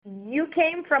You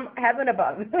came from heaven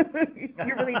above. You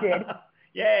really did.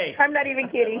 Yay. I'm not even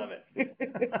kidding. I love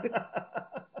it.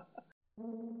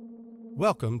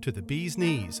 Welcome to The Bee's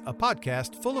Knees, a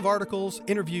podcast full of articles,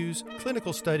 interviews,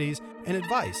 clinical studies, and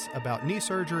advice about knee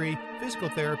surgery, physical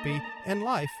therapy, and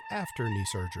life after knee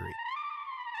surgery.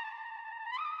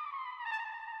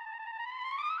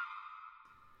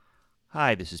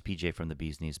 Hi, this is PJ from the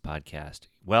Bee's Knees podcast.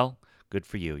 Well, good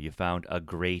for you. You found a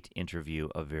great interview,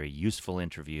 a very useful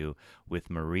interview with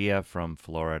Maria from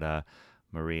Florida.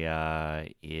 Maria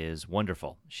is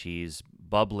wonderful. She's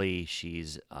bubbly.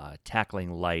 She's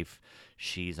tackling life.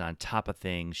 She's on top of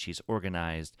things. She's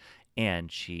organized.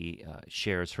 And she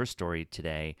shares her story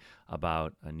today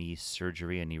about a knee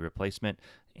surgery, a knee replacement,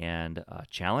 and a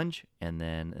challenge, and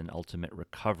then an ultimate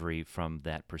recovery from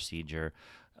that procedure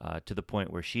to the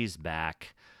point where she's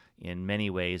back in many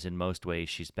ways. In most ways,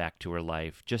 she's back to her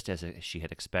life just as she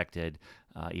had expected,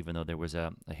 even though there was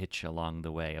a hitch along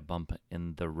the way, a bump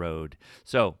in the road.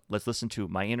 So let's listen to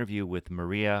my interview with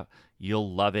Maria.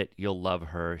 You'll love it. You'll love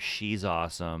her. She's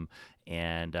awesome.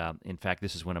 And in fact,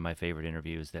 this is one of my favorite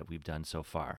interviews that we've done so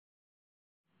far.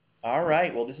 All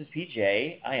right. Well, this is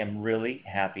PJ. I am really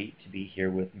happy to be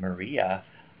here with Maria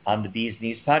on the Bee's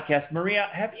Knees podcast. Maria,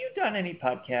 have you done any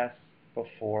podcasts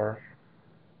before?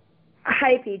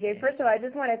 Hi, PJ. First of all, I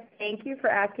just want to thank you for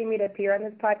asking me to appear on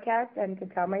this podcast and to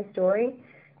tell my story.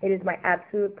 It is my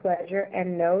absolute pleasure.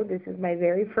 And no, this is my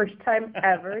very first time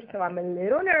ever, so I'm a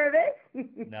little nervous.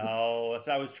 No,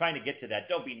 so I was trying to get to that.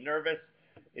 Don't be nervous.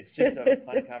 It's just a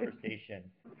fun conversation.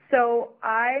 So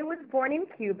I was born in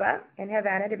Cuba, in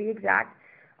Havana to be exact,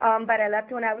 but I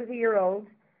left when I was a year old.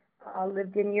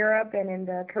 Lived in Europe and in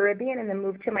the Caribbean, and then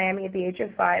moved to Miami at the age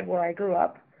of 5, where I grew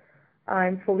up.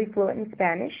 I'm fully fluent in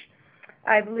Spanish.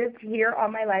 I've lived here all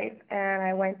my life, and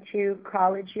I went to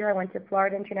college here. I went to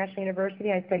Florida International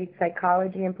University. I studied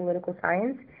psychology and political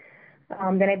science.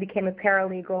 Then I became a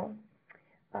paralegal,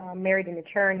 married an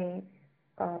attorney,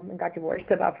 and got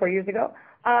divorced about 4 years ago.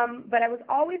 But I was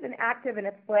always an active and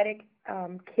athletic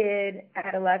kid,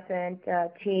 adolescent,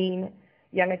 teen,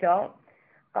 young adult.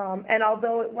 And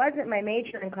although it wasn't my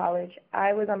major in college,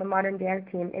 I was on the modern dance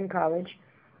team in college.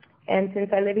 And since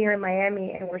I live here in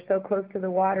Miami and we're so close to the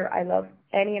water, I love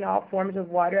any and all forms of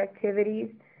water activities.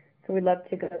 So we love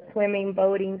to go swimming,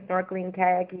 boating, snorkeling,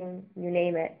 kayaking, you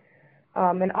name it.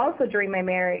 And also during my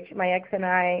marriage, my ex and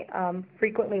I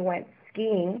frequently went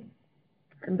skiing.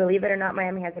 And believe it or not,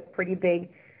 Miami has a pretty big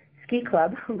ski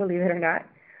club, believe it or not.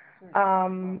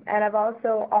 And I've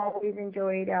also always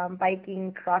enjoyed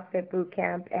biking, CrossFit boot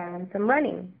camp, and some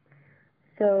running.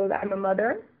 So I'm a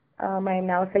mother. I am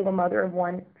now a single mother of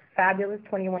one fabulous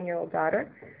 21-year-old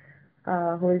daughter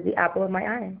who is the apple of my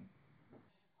eye.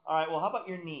 All right, well, how about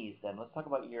your knees then? Let's talk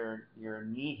about your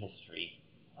knee history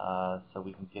so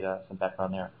we can get some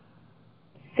background there.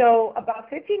 So about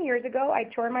 15 years ago, I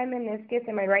tore my meniscus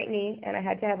in my right knee, and I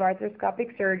had to have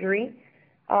arthroscopic surgery.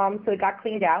 So it got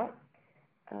cleaned out.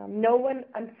 No one,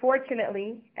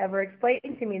 unfortunately, ever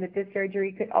explained to me that this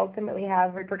surgery could ultimately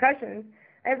have repercussions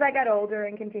as I got older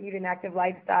and continued an active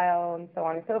lifestyle and so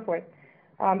on and so forth.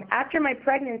 After my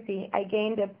pregnancy, I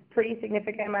gained a pretty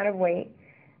significant amount of weight,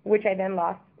 which I then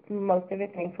lost most of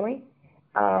it, thankfully.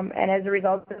 And as a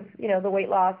result of, the weight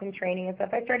loss and training and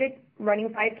stuff, I started running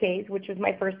 5Ks, which was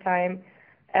my first time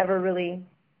ever really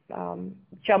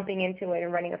jumping into it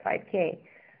and running a 5K.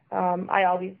 I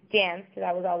always danced.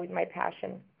 That was always my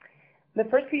passion. The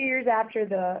first few years after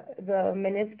the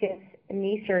meniscus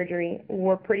knee surgery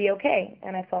were pretty okay,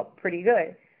 and I felt pretty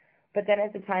good. But then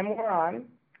as the time wore on,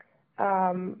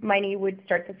 my knee would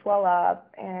start to swell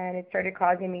up, and it started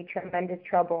causing me tremendous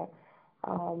trouble,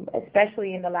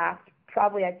 especially in the last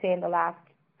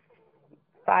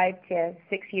 5 to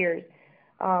 6 years.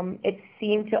 It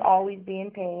seemed to always be in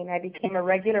pain. I became a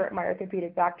regular at my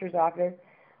orthopedic doctor's office.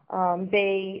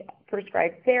 They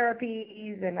prescribed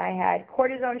therapies, and I had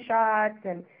cortisone shots,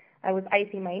 and I was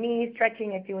icing my knees,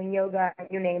 stretching it, doing yoga,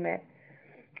 you name it.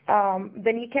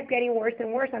 The knee kept getting worse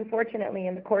and worse, unfortunately,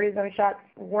 and the cortisone shots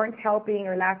weren't helping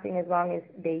or lasting as long as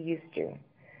they used to.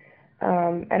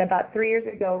 And about 3 years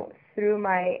ago, through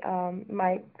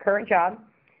my current job,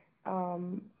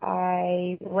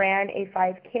 I ran a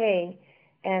 5K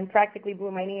and practically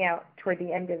blew my knee out toward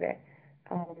the end of it.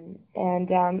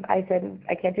 I said,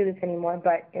 I can't do this anymore,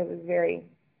 but it was very,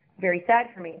 very sad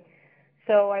for me.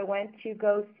 So I went to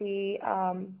go see,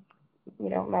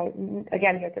 the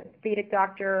orthopedic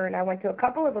doctor, and I went to a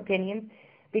couple of opinions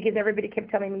because everybody kept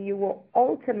telling me you will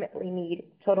ultimately need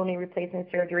total knee replacement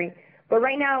surgery, but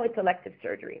right now it's elective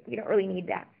surgery. You don't really need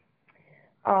that.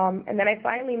 And then I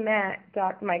finally met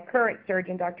my current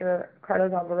surgeon, Dr.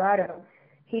 Carlos Alvarado.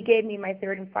 he gave me my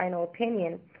third and final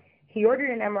opinion. He ordered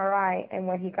an MRI, and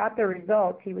when he got the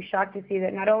results, he was shocked to see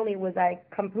that not only was I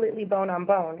completely bone on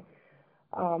bone,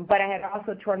 but I had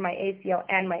also torn my ACL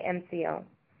and my MCL.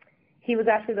 He was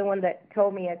actually the one that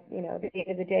told me at the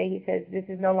end of the day, he says, this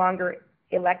is no longer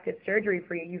elective surgery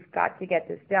for you. You've got to get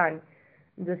this done.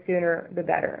 The sooner, the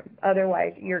better.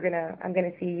 Otherwise, I'm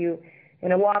going to see you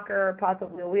in a walker,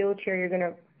 possibly a wheelchair. You're going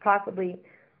to possibly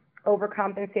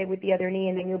overcompensate with the other knee,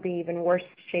 and then you'll be even worse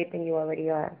shape than you already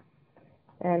are.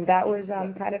 And that was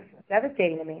kind of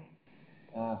devastating to me.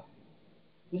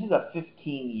 This is a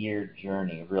 15-year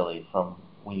journey, really, from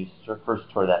when you first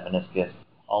tore that meniscus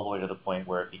all the way to the point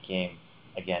where it became,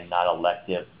 again, not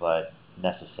elective but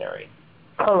necessary.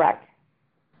 Correct.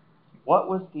 What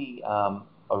was the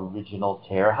original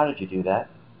tear? How did you do that?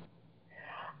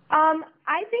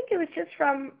 I think it was just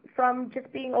from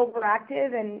just being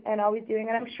overactive and always doing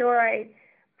it. I'm sure I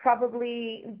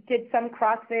probably did some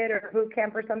CrossFit or boot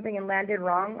camp or something and landed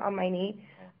wrong on my knee.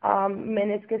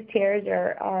 Meniscus tears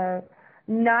are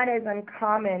not as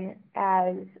uncommon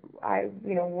as I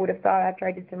would have thought after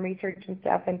I did some research and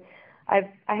stuff. And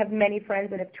I have many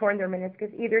friends that have torn their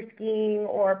meniscus either skiing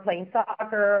or playing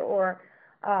soccer or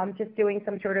just doing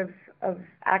some sort of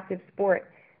active sport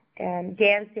and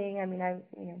dancing. I mean, I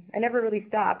never really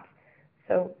stopped.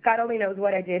 So God only knows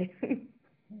what I did. Interesting.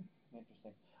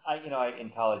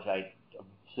 In college, I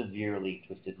severely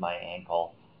twisted my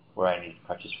ankle where I needed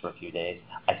crutches for a few days.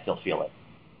 I still feel it.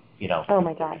 Oh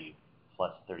my gosh.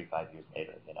 Plus 35 years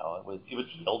later, it was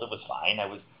healed. It was fine.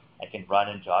 I can run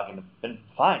and jog and it's been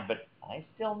fine. But I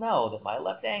still know that my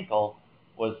left ankle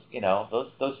was,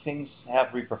 those things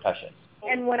have repercussions.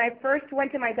 And when I first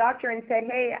went to my doctor and said,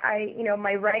 hey,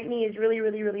 my right knee is really,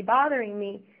 really, really bothering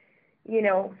me,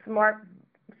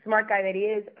 smart guy that he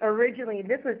is, originally,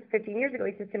 this was 15 years ago,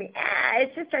 he says to me,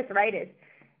 it's just arthritis.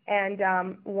 And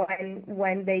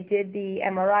when they did the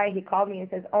MRI, he called me and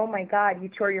says, oh my God, you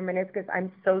tore your meniscus.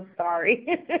 I'm so sorry.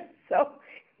 So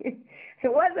it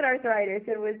wasn't arthritis,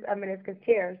 it was a meniscus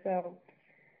tear. So,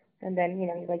 and then,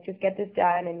 he's like, just get this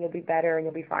done and you'll be better and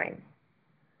you'll be fine.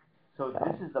 So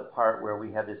this is the part where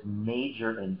we have this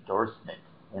major endorsement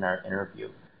in our interview,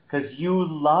 because you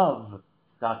love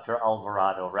Dr.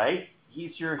 Alvarado, right?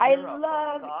 He's your hero.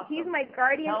 Awesome. He's my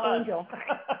guardian angel.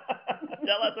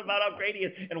 Tell us about how great he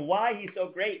is and why he's so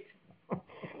great.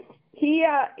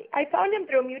 I found him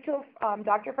through a mutual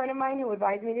doctor friend of mine who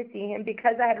advised me to see him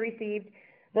because I had received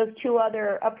those two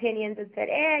other opinions that said,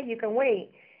 you can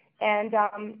wait. And,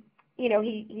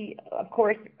 he of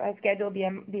course, scheduled the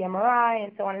MRI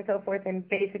and so on and so forth and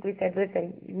basically said,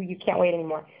 listen, you can't wait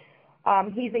anymore.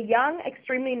 He's a young,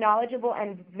 extremely knowledgeable,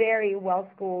 and very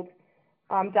well-schooled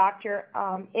doctor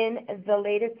in the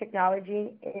latest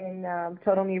technology in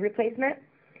total knee replacement.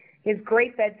 He has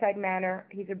great bedside manner.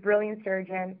 He's a brilliant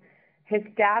surgeon. His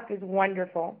staff is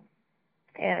wonderful.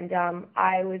 And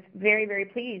I was very, very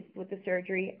pleased with the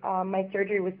surgery. My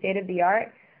surgery was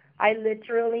state-of-the-art. I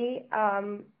literally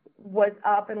was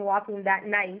up and walking that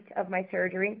night of my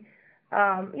surgery.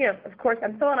 Of course,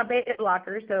 I'm still on a beta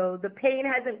blocker, so the pain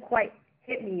hasn't quite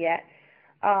hit me yet.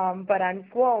 But I'm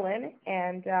swollen,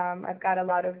 and I've got a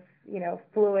lot of,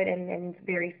 fluid and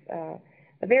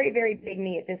a very, very big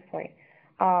knee at this point.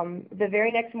 The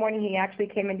very next morning, he actually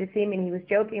came in to see me, and he was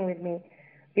joking with me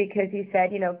because he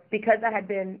said, because I had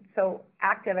been so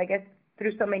active, I guess,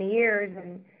 through so many years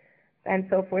and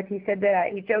so forth, he said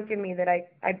that he joked with me that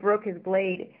I broke his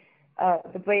blade,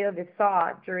 the blade of his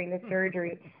saw during the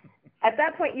surgery. At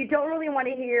that point, you don't really want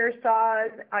to hear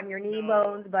saws on your knee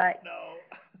bones, but... No.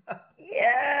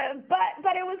 Yeah,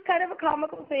 but it was kind of a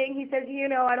comical thing. He says,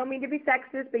 I don't mean to be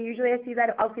sexist, but usually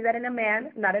I'll see that in a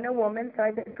man, not in a woman. So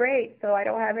I said, great. So I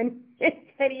don't have any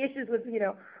issues with,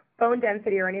 bone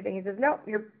density or anything. He says, no,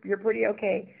 you're pretty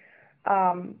okay.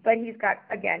 But he's got,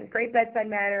 again, great bedside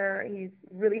manner. He's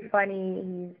really funny.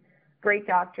 He's a great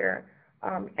doctor.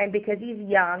 And because he's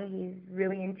young, he's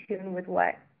really in tune with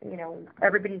what,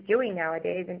 everybody's doing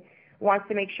nowadays and wants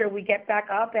to make sure we get back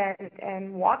up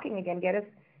and walking again, get us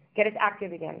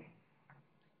active again.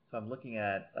 So I'm looking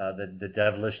at the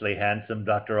devilishly handsome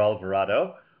Dr.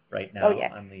 Alvarado right now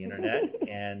on the internet,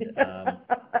 and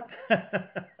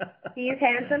he's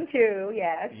handsome too.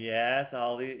 Yes. Yes,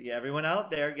 everyone out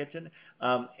there gets in.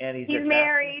 And he's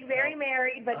married, very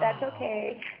married, but that's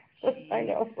okay. I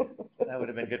know. That would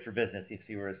have been good for business if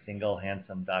you were a single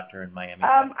handsome doctor in Miami.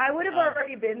 I would have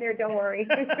already been there. Don't worry.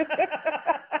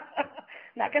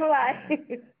 Not gonna lie.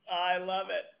 I love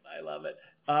it.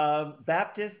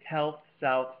 Baptist Health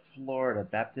South Florida,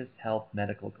 Baptist Health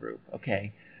Medical Group.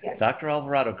 Okay. Yes. Dr.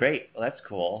 Alvarado, great. Well, that's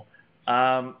cool.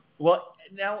 Well,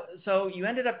 now, so you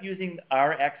ended up using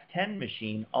RX10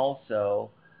 machine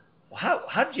also.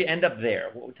 How did you end up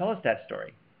there? Tell us that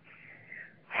story.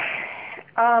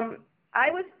 I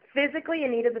was physically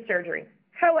in need of the surgery.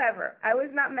 However, I was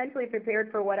not mentally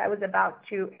prepared for what I was about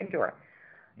to endure.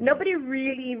 Nobody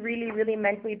really, really, really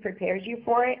mentally prepares you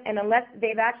for it, and unless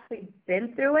they've actually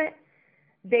been through it,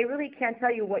 they really can't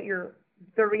tell you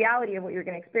the reality of what you're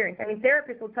going to experience. I mean,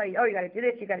 therapists will tell you, oh, you got to do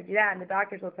this, you got to do that, and the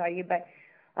doctors will tell you, but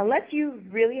unless you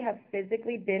really have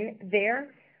physically been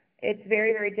there, it's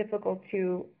very, very difficult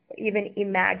to even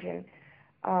imagine.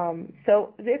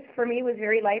 So this, for me, was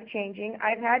very life-changing.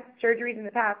 I've had surgeries in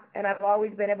the past, and I've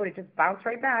always been able to just bounce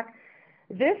right back.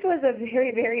 This was a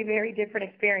very, very, very different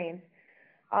experience.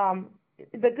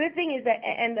 The good thing is that,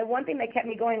 and the one thing that kept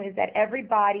me going is that every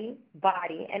body,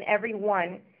 and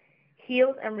everyone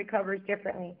heals and recovers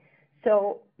differently.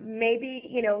 So maybe,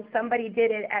 somebody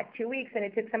did it at 2 weeks and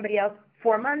it took somebody else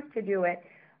 4 months to do it.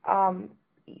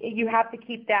 You have to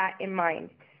keep that in mind.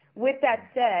 With that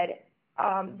said,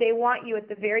 they want you at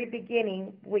the very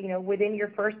beginning, within your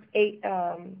first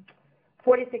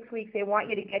 4 to 6 weeks, they want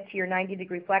you to get to your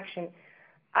 90-degree flexion.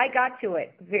 I got to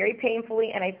it very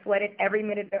painfully, and I sweated every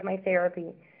minute of my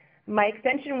therapy. My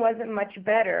extension wasn't much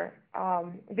better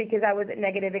because I was at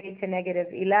 -8 to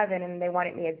 -11, and they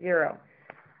wanted me at 0.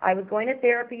 I was going to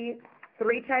therapy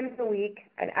 3 times a week,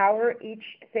 an hour each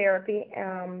therapy,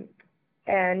 and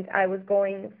I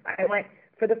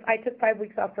took 5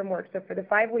 weeks off from work. So for the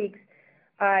 5 weeks,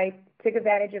 I took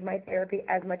advantage of my therapy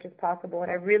as much as possible,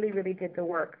 and I really, really did the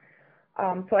work.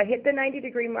 So I hit the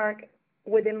 90-degree mark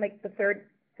within like the 3rd,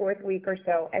 4th week or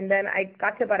so, and then I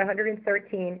got to about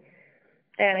 113,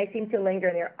 and I seemed to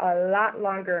linger there a lot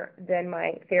longer than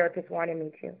my therapist wanted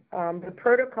me to. The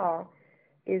protocol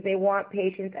is they want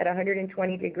patients at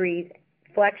 120 degrees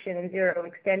flexion and 0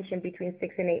 extension between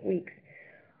 6 and 8 weeks.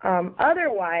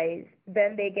 Otherwise,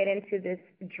 then they get into this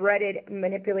dreaded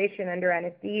manipulation under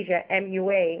anesthesia,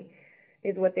 MUA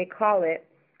is what they call it,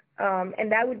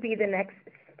 and that would be the next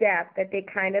step that they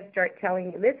kind of start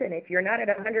telling you, listen, if you're not at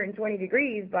 120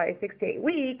 degrees by 6 to 8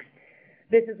 weeks,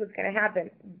 this is what's going to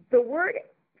happen. The word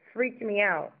freaked me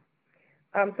out.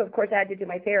 So of course I had to do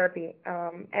my therapy.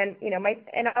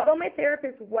 And although my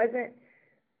therapist wasn't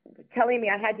telling me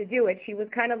I had to do it, she was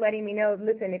kind of letting me know,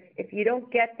 listen, if you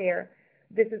don't get there,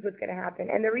 this is what's going to happen.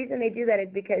 And the reason they do that is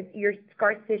because your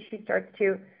scar tissue starts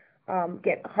to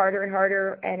get harder and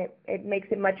harder, and it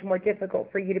makes it much more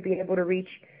difficult for you to be able to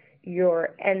reach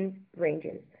your end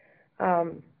ranges.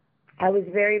 I was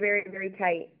very, very, very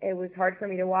tight. It was hard for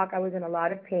me to walk. I was in a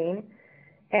lot of pain.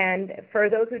 And for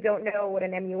those who don't know what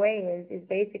an MUA is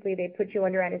basically they put you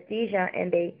under anesthesia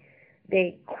and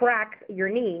they crack your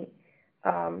knee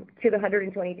to the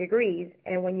 120 degrees.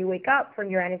 And when you wake up from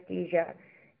your anesthesia,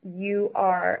 you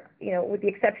are, with the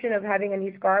exception of having a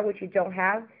new scar, which you don't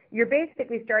have, you're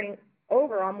basically starting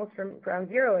over almost from ground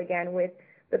zero again with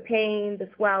the pain, the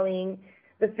swelling,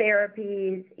 the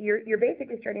therapies. You're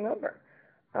basically starting over.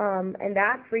 And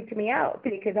that freaked me out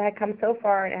because I had come so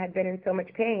far and I had been in so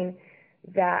much pain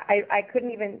that I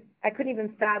couldn't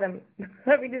even fathom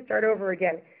having to start over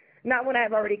again. Not when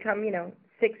I've already come,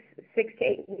 6 to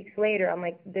 8 weeks later. I'm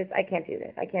like, I can't do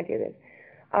this.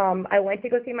 I went to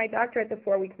go see my doctor at the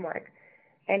 4-week mark,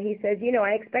 and he says,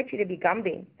 I expect you to be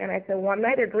Gumby. And I said, well, I'm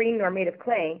neither green nor made of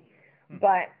clay,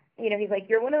 but he's like,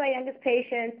 you're one of my youngest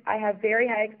patients. I have very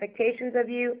high expectations of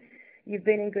you. You've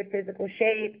been in good physical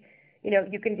shape.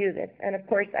 You can do this. And of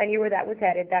course, I knew where that was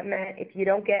headed. That meant if you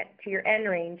don't get to your end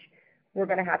range, we're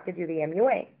going to have to do the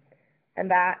MUA. And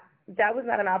that was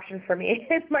not an option for me.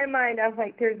 In my mind, I was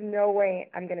like, there's no way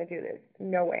I'm going to do this.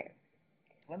 No way.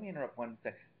 Let me interrupt one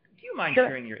second. Do you mind Sure.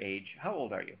 sharing your age? How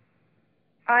old are you?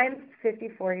 I'm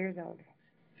 54 years old.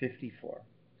 54.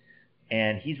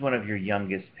 And he's one of your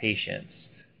youngest patients.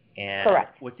 And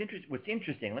Correct. What's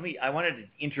interesting, I wanted to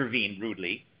intervene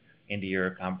rudely into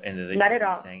the Not at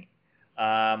all. thing,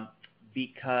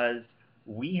 because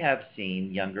we have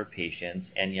seen younger patients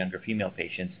and younger female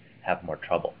patients have more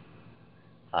trouble.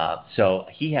 So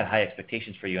he had high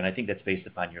expectations for you, and I think that's based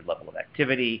upon your level of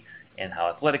activity and how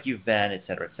athletic you've been, et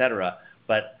cetera, et cetera.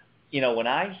 But, when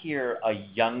I hear a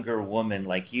younger woman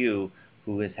like you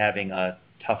who is having a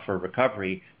tougher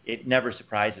recovery, it never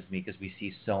surprises me because we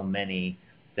see so many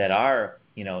that are,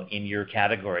 in your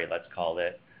category, let's call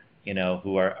it,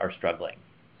 who are struggling.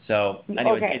 So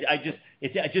anyway, Okay.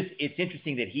 it's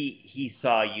interesting that he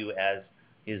saw you as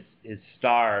his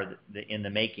star in the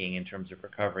making in terms of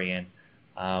recovery, and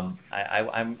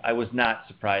I was not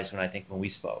surprised when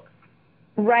we spoke.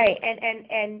 Right,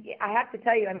 and I have to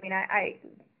tell you,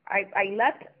 I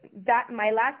left that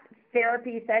my last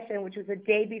therapy session, which was the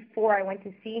day before I went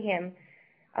to see him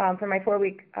for my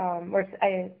 4-week,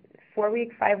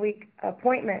 5-week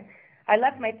appointment, I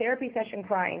left my therapy session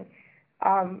crying.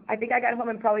 I think I got home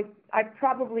and I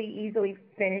probably easily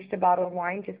finished a bottle of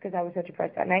wine just because I was so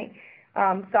depressed that night.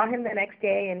 Saw him the next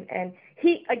day, and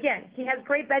he has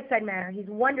great bedside manner. He's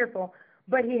wonderful,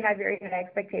 but he had very good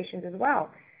expectations as well.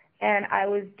 And I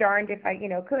was darned if I,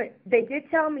 could. They did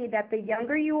tell me that the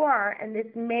younger you are, and this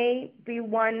may be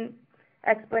one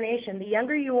explanation, the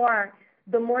younger you are,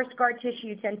 the more scar tissue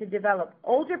you tend to develop.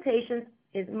 Older patients,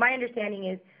 my understanding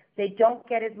is, they don't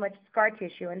get as much scar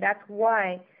tissue, and that's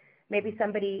why maybe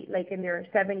somebody like in their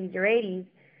 70s or 80s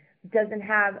doesn't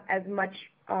have as much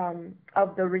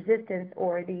of the resistance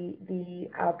or the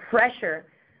pressure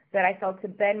that I felt to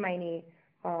bend my knee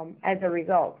as a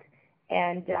result.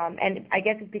 And I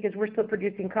guess it's because we're still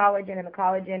producing collagen, and the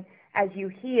collagen, as you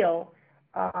heal,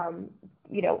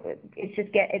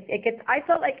 it gets. I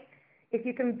felt like if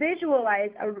you can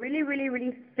visualize a really, really,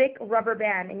 really thick rubber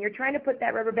band, and you're trying to put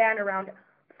that rubber band around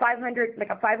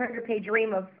 500-page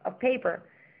ream of paper,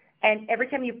 and every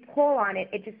time you pull on it,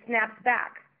 it just snaps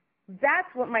back.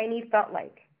 That's what my knee felt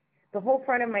like. The whole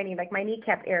front of my knee, like my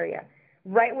kneecap area,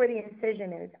 right where the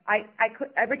incision is.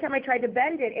 Every time I tried to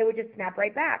bend it, it would just snap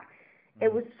right back.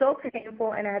 It was so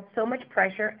painful, and I had so much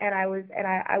pressure, and I was,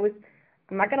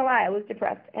 I'm not going to lie, I was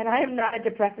depressed. And I am not a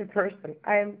depressive person.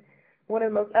 I am one of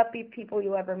the most upbeat people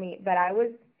you'll ever meet, but I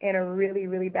was in a really,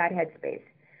 really bad headspace.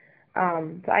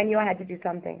 So I knew I had to do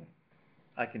something.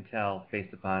 I can tell,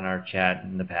 based upon our chat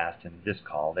in the past and this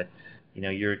call, that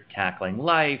you're tackling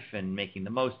life and making the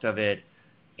most of it,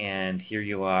 and here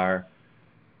you are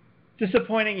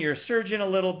disappointing your surgeon a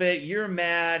little bit. You're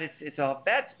mad. It's a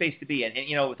bad space to be in.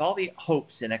 And with all the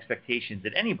hopes and expectations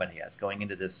that anybody has going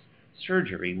into this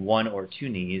surgery, 1 or 2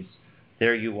 knees,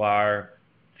 there you are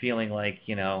feeling like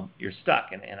you're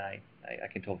stuck, and I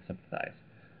can totally sympathize.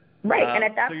 Right, and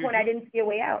at that point, I didn't see a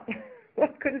way out. I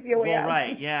couldn't see a way out. Well,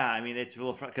 right, yeah. I mean, it's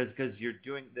real because you're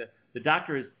doing the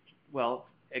doctor is, well,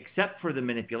 except for the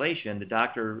manipulation, the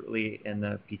doctor and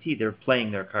the PT, they're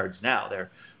playing their cards now.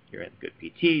 You're in good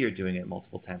PT. You're doing it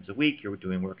multiple times a week. You're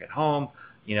doing work at home.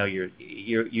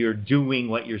 You're doing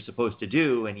what you're supposed to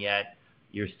do, and yet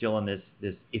you're still in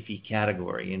this iffy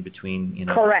category in between.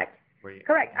 Correct.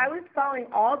 Correct. I was following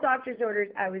all doctor's orders.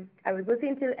 I was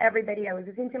listening to everybody. I was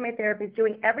listening to my therapist,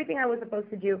 doing everything I was supposed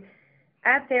to do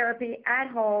at therapy, at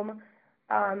home,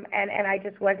 and I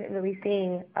just wasn't really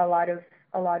seeing a lot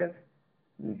of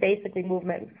basically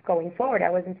movement going forward. I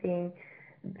wasn't seeing,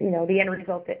 the end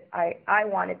result that I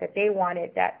wanted, that they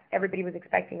wanted, that everybody was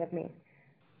expecting of me.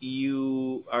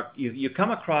 You come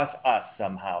across us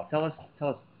somehow. Tell us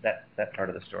that part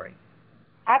of the story.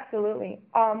 Absolutely.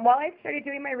 While I started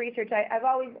doing my research, I've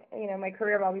always, my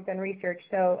career, I've always done research.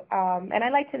 So, and I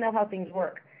like to know how things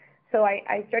work. So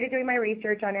I started doing my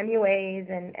research on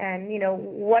MUAs and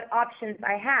what options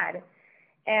I had.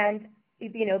 And, the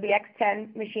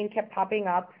X10 machine kept popping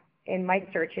up in my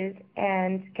searches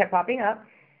and kept popping up.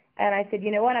 And I said, you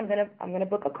know what, I'm gonna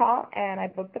book a call. And I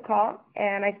booked the call,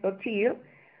 and I spoke to you.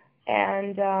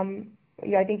 And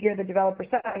I think you're the developer's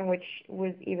son, which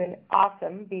was even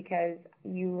awesome because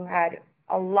you had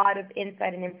a lot of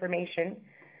insight and information.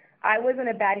 I was in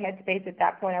a bad headspace at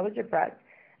that point. I was depressed.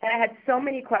 And I had so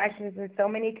many questions and so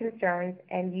many concerns,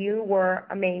 and you were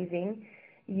amazing.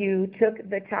 You took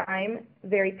the time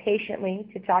very patiently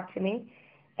to talk to me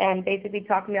and basically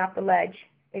talk me off the ledge,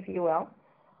 if you will.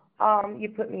 You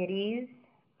put me at ease.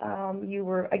 You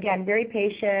were, again, very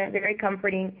patient, very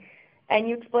comforting, and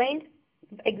you explained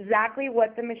exactly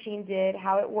what the machine did,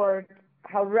 how it worked,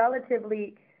 how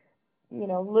relatively,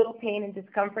 little pain and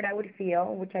discomfort I would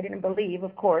feel, which I didn't believe,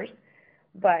 of course,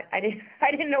 but I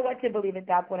didn't know what to believe at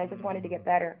that point. I just wanted to get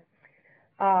better.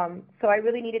 So I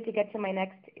really needed to get to my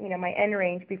next, my end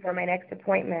range before my next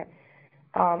appointment.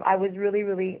 I was really,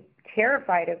 really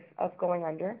terrified of going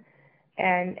under.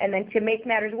 And then to make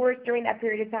matters worse, during that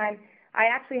period of time, I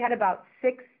actually had about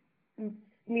 6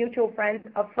 mutual friends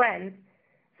of friends.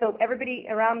 So everybody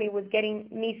around me was getting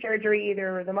knee surgery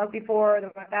either the month before or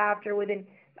the month after.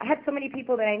 I had so many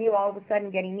people that I knew all of a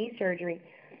sudden getting knee surgery.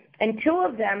 And 2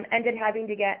 of them ended having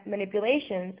to get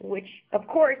manipulations, which, of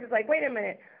course, is like, wait a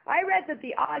minute. I read that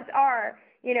the odds are,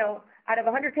 out of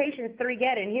 100 patients, 3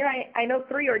 get it. And here I know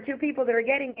 3 or 2 people that are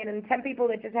getting it and 10 people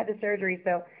that just had the surgery.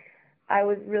 So I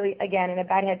was really, again, in a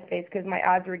bad headspace because my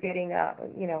odds were getting,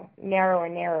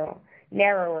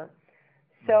 narrower.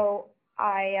 So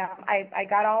I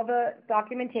got all the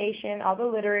documentation, all the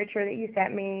literature that you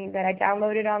sent me that I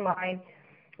downloaded online,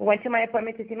 went to my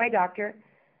appointment to see my doctor,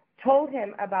 told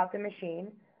him about the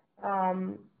machine,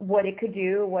 what it could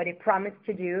do, what it promised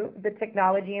to do, the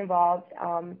technology involved.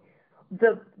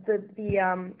 The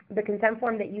consent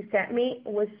form that you sent me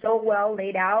was so well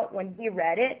laid out when he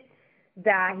read it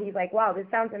that he's like, wow, this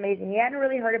sounds amazing. He hadn't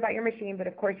really heard about your machine, but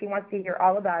of course he wants to hear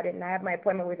all about it, and I have my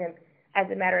appointment with him, as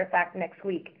a matter of fact, next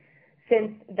week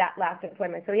since that last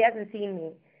appointment. So he hasn't seen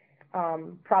me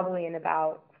probably in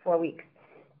about 4 weeks.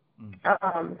 So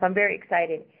I'm very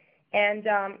excited. And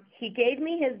he gave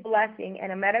me his blessing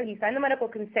and he signed the medical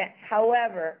consent.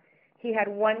 However, he had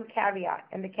one caveat,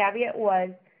 and the caveat was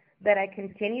that I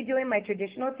continue doing my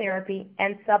traditional therapy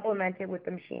and supplement it with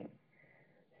the machine.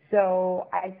 So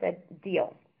I said,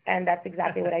 deal. And that's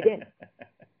exactly what I did.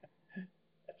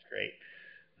 That's great.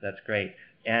 That's great.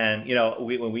 And,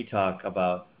 when we talk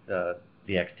about the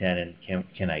X10 and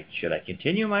should I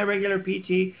continue my regular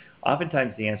PT,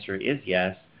 oftentimes the answer is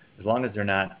yes, as long as they're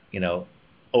not,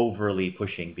 overly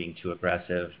pushing, being too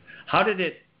aggressive. Tell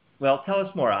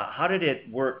us more. How did it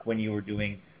work when you were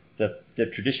doing the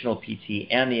traditional PT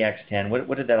and the X10?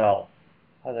 How did that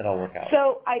all work out?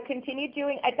 So I continued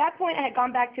doing, at that point I had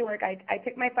gone back to work. I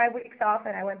took my 5 weeks off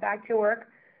and I went back to work.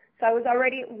 So I was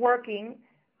already working,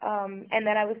 and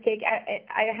then I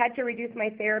had to reduce my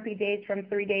therapy days from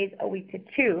 3 days a week to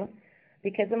 2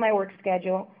 because of my work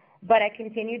schedule. But I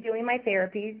continued doing my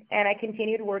therapies and I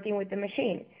continued working with the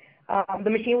machine. The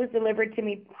machine was delivered to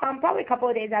me probably a couple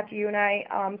of days after you and I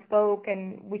spoke,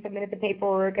 and we submitted the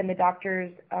paperwork and the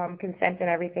doctor's consent and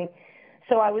everything.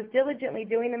 So I was diligently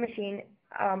doing the machine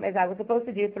as I was supposed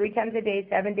to do, 3 times a day,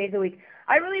 7 days a week.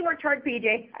 I really worked hard,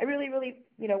 PJ. I really,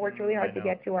 worked really hard to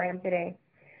get to where I am today.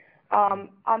 On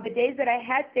the days that I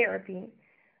had therapy,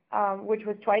 which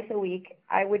was twice a week,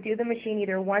 I would do the machine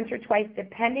either once or twice,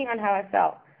 depending on how I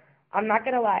felt. I'm not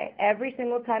going to lie. Every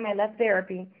single time I left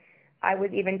therapy, I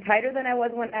was even tighter than I was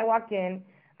when I walked in.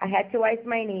 I had to ice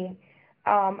my knee.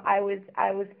 I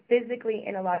was physically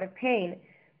in a lot of pain.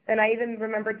 And I even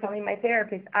remember telling my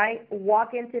therapist, I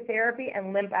walk into therapy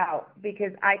and limp out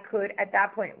because I could, at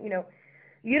that point, you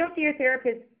don't see your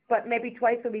therapist but maybe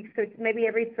twice a week, so it's maybe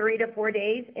every 3 to 4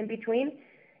 days in between.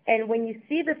 And when you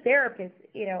see the therapist,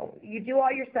 you do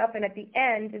all your stuff, and at the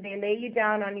end, they lay you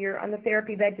down on the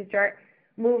therapy bed to start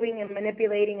moving and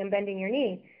manipulating and bending your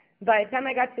knee. By the time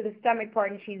I got to the stomach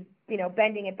part and she's,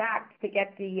 bending it back to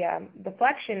get the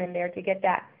flexion in there to get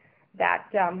that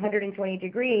 120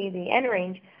 degree, the end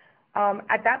range,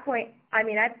 at that point,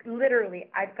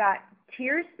 I've got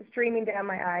tears streaming down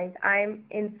my eyes. I'm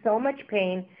in so much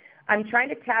pain. I'm trying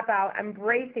to tap out. I'm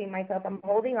bracing myself. I'm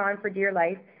holding on for dear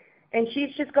life. And she's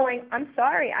just going, I'm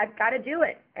sorry, I've got to do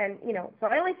it. And, so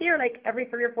I only see her like every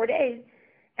 3 or 4 days.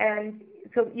 And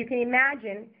so you can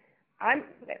imagine,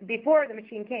 before the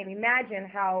machine came, imagine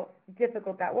how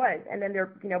difficult that was. And then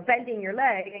they're, bending your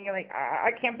leg, and you're like,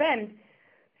 I can't bend.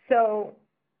 So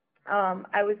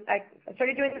I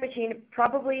started doing the machine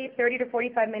probably 30 to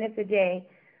 45 minutes a day.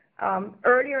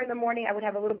 Earlier in the morning, I would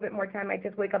have a little bit more time. I'd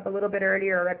just wake up a little bit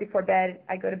earlier, or right before bed.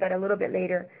 I go to bed a little bit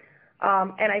later.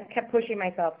 And I kept pushing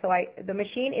myself. So the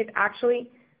machine is actually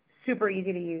super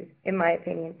easy to use, in my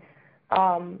opinion.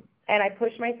 And I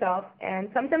push myself, and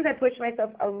sometimes I push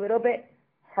myself a little bit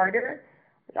harder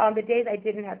on the days I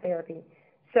didn't have therapy.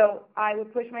 So I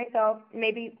would push myself,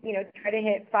 maybe, try to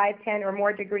hit 5, 10 or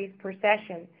more degrees per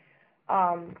session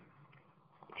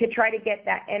to try to get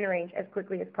that end range as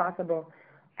quickly as possible.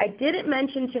 I didn't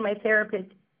mention to my therapist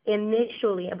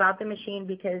initially about the machine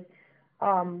because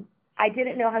I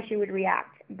didn't know how she would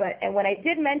react. And when I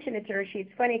did mention it to her,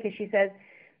 it's funny because she says,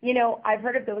 I've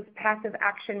heard of those passive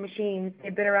action machines.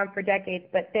 They've been around for decades,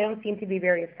 but they don't seem to be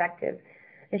very effective.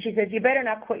 And she says, you better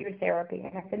not quit your therapy.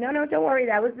 And I said, no, don't worry.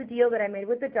 That was the deal that I made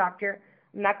with the doctor.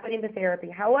 I'm not quitting the therapy.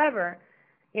 However,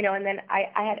 and then I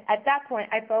had, at that point,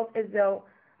 I felt as though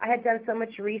I had done so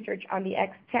much research on the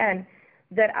X10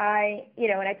 that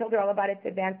and I told her all about its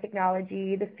advanced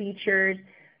technology, the features,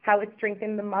 how it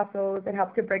strengthened the muscles and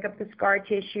helped to break up the scar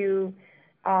tissue.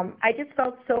 I just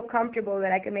felt so comfortable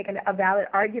that I could make a valid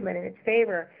argument in its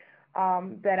favor,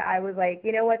 that I was like,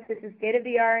 you know what, this is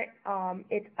state-of-the-art.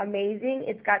 It's amazing.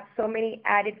 It's got so many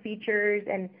added features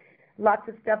and lots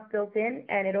of stuff built in,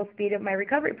 and it'll speed up my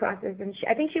recovery process. And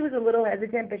I think she was a little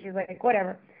hesitant, but she's like,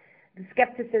 whatever. The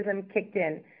skepticism kicked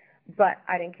in, but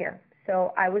I didn't care.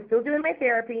 So I was still doing my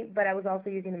therapy, but I was also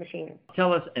using the machine.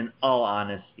 Tell us in all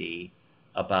honesty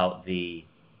about the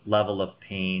level of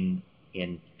pain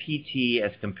in PT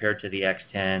as compared to the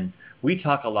X10. We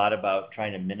talk a lot about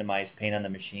trying to minimize pain on the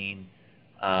machine.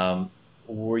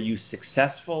 Were you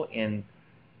successful in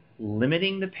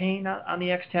limiting the pain on the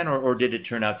X10, or did it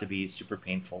turn out to be super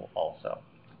painful also?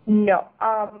 No.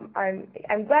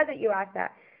 I'm glad that you asked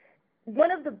that.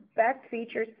 one of the best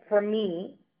features for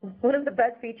me, one of the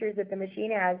best features that the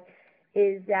machine has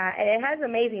is that, and it has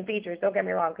amazing features, don't get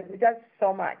me wrong, because it does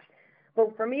so much.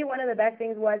 But for me, one of the best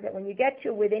things was that when you get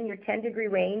to within your 10-degree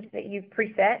range that you've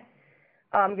preset,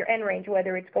 your end range,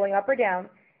 whether it's going up or down,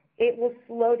 it will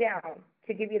slow down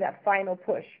to give you that final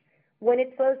push. When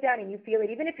it slows down and you feel it,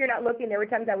 even if you're not looking, there were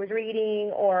times I was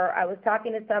reading or I was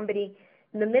talking to somebody,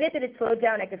 the minute that it slowed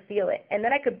down, I could feel it. And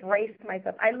then I could brace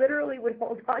myself. I literally would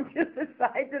hold on to the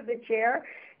sides of the chair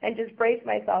and just brace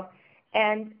myself.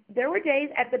 And there were days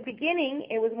at the beginning,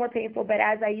 it was more painful, but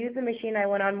as I used the machine, I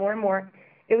went on more and more.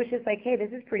 It was just like, hey,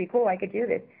 this is pretty cool. I could do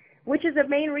this, which is the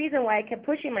main reason why I kept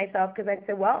pushing myself, because I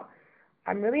said, well,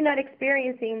 I'm really not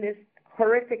experiencing this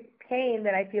horrific pain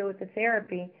that I feel with the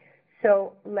therapy,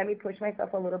 so let me push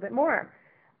myself a little bit more.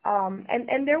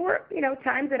 And there were,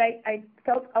 times that I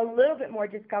felt a little bit more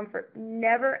discomfort.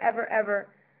 Never, ever, ever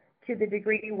to the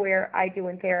degree where I do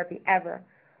in therapy, ever.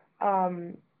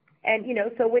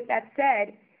 So with that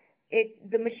said,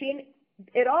 the machine,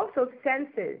 it also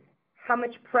senses how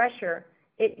much pressure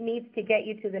it needs to get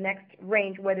you to the next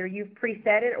range, whether you've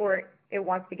preset it or it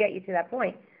wants to get you to that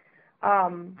point.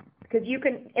 Because you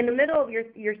can, in the middle of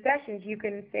your sessions, you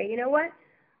can say, you know what,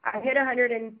 I hit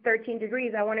 113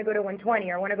 degrees, I want to go to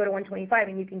 120, or I want to go to 125,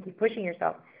 and you can keep pushing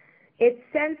yourself. It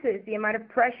senses the amount of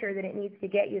pressure that it needs to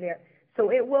get you there.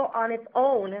 So it will, on its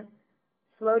own,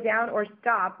 slow down or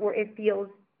stop where it feels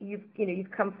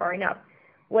you've come far enough.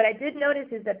 What I did notice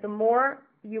is that the more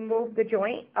you move the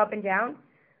joint up and down,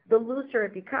 the looser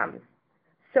it becomes.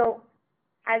 So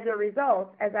as a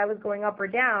result, as I was going up or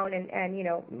down, and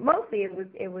mostly it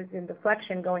was in the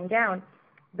flexion going down,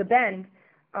 the bend,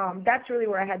 that's really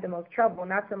where I had the most trouble,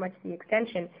 not so much the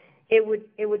extension. It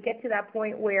would get to that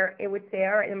point where it would say,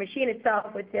 all right, the machine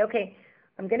itself would say, okay,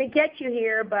 I'm going to get you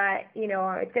here, but,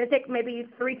 it's going to take maybe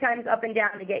 3 times up and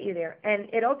down to get you there. And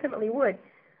it ultimately would,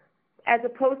 as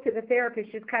opposed to the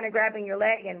therapist just kind of grabbing your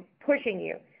leg and pushing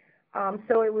you.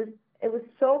 So it was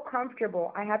so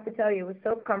comfortable. I have to tell you, it was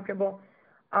so comfortable.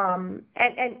 And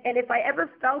if I ever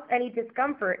felt any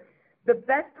discomfort, the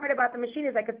best part about the machine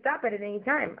is I could stop it at any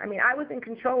time. I mean, I was in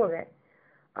control of it,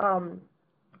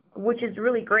 which is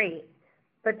really great.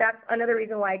 But that's another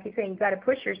reason why I keep saying you got to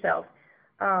push yourself.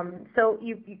 So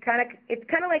you kind of, it's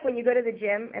kind of like when you go to the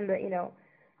gym and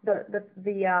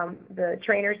the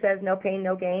trainer says no pain,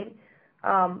 no gain.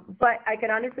 But I can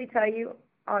honestly tell you,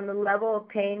 on the level of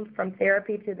pain from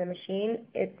therapy to the machine,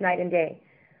 it's night and day.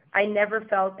 I never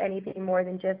felt anything more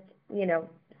than just,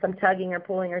 some tugging or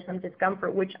pulling or some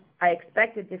discomfort, which I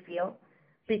expected to feel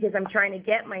because I'm trying to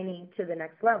get my knee to the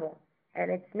next level,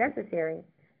 and it's necessary.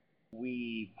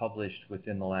 We published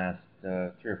within the last 3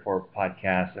 or 4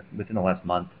 podcasts, within the last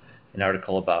month, an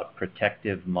article about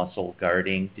protective muscle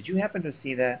guarding. Did you happen to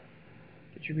see that?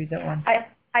 Did you read that one?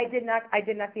 I did not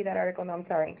see that article. No, I'm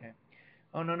sorry. Okay.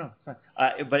 Oh, no.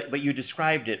 But you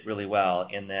described it really well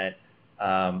in that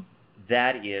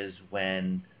that is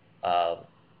when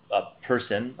a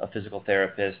person, a physical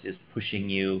therapist, is pushing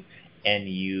you and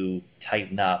you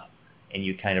tighten up and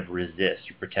you kind of resist,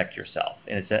 you protect yourself.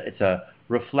 And it's a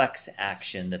reflex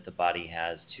action that the body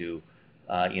has to,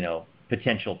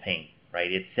 potential pain,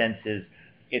 right? It senses,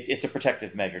 it's a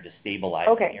protective measure to stabilize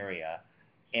the area.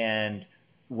 And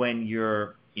when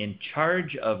you're in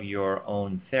charge of your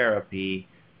own therapy,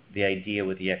 the idea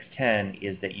with the X10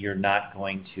 is that you're not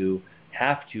going to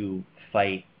have to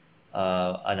fight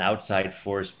an outside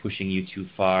force pushing you too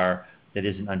far that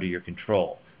isn't under your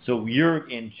control. So you're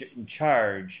in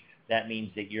charge. That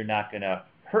means that you're not going to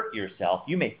hurt yourself.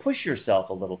 You may push yourself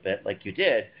a little bit like you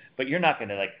did, but you're not going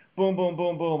to like, boom, boom,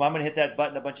 boom, boom, I'm going to hit that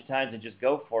button a bunch of times and just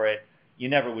go for it. You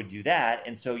never would do that.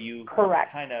 And so you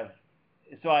kind of,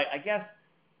 so I guess,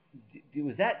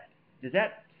 does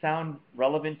that sound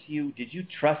relevant to you? Did you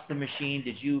trust the machine?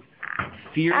 Did you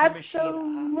fear the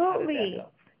machine?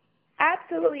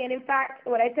 Absolutely. And in fact,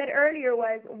 what I said earlier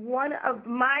was one of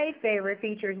my favorite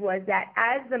features was that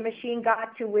as the machine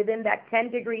got to within that 10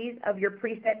 degrees of your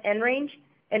preset end range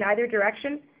in either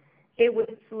direction, it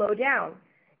would slow down.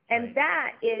 And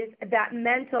that is that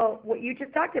mental, what you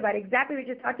just talked about, exactly what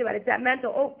you just talked about. It's that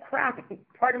mental, oh, crap,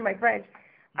 pardon my French.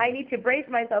 I need to brace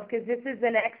myself because this is the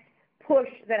next push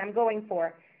that I'm going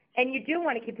for. And you do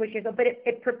want to keep pushing yourself, but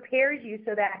it prepares you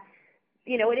so that,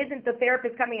 it isn't the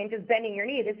therapist coming and just bending your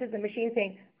knee. This is the machine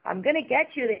saying, I'm going to get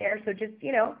you there, so just,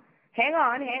 hang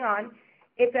on.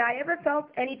 If I ever felt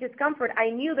any discomfort, I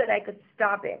knew that I could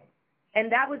stop it.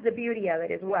 And that was the beauty of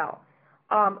it as well.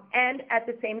 And at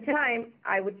the same time,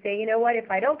 I would say, you know what, if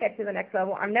I don't get to the next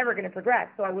level, I'm never going to progress,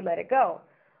 so I would let it go.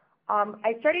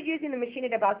 I started using the machine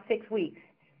at about 6 weeks.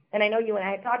 And I know you and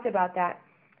I had talked about that.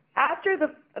 After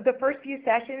the first few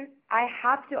sessions, I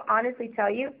have to honestly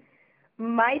tell you,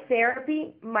 my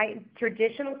therapy, my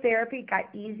traditional therapy,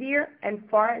 got easier and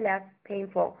far less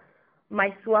painful.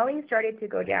 My swelling started to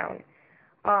go down.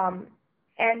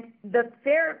 And the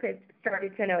therapist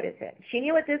started to notice it. She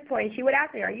knew at this point, she would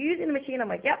ask me, are you using the machine? I'm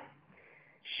like, yep.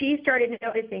 She started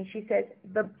noticing. She says,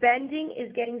 the bending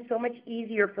is getting so much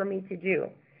easier for me to do.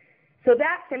 So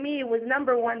that, to me, was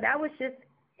number one. That was just,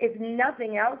 if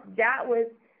nothing else, that was,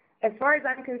 as far as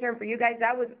I'm concerned for you guys,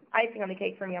 that was icing on the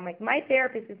cake for me. I'm like, my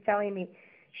therapist is telling me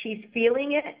she's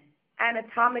feeling it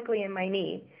anatomically in my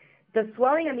knee. The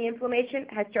swelling and the inflammation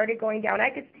has started going down. I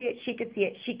could see it. She could see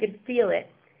it. She could feel it.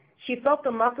 She felt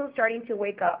the muscles starting to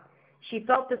wake up. She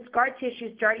felt the scar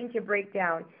tissue starting to break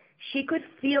down. She could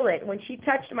feel it when she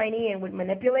touched my knee and would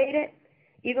manipulate it.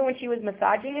 Even when she was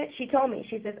massaging it, she told me,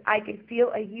 she says, I could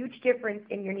feel a huge difference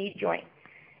in your knee joint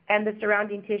and the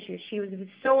surrounding tissue. She was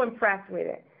so impressed with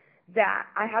it that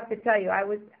I have to tell you, I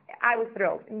was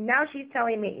thrilled. Now she's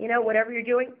telling me, whatever you're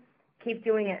doing, keep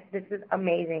doing it. This is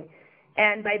amazing.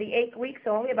 And by the 8th week,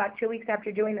 so only about 2 weeks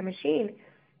after doing the machine,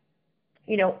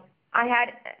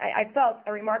 I felt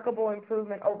a remarkable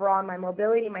improvement overall in my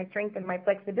mobility, my strength, and my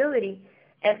flexibility.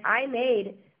 And I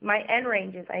made my end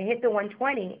ranges. I hit the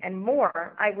 120 and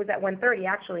more. I was at 130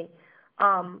 actually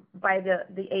by the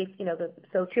 8th,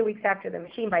 so 2 weeks after the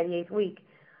machine, by the 8th week.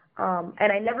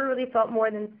 And I never really felt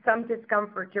more than some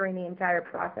discomfort during the entire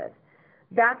process.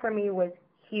 That for me was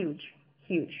huge,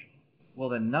 huge. Well,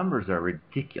 the numbers are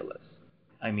ridiculous.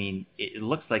 I mean, it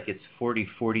looks like it's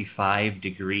 45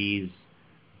 degrees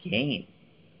gain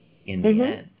in the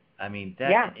end. I mean,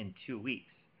 that's in 2 weeks.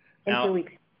 In 2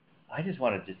 weeks. I just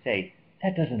wanted to say,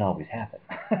 that doesn't always happen.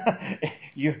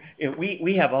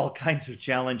 We have all kinds of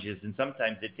challenges, and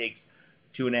sometimes it takes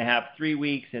 2.5, 3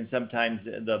 weeks, and sometimes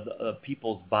the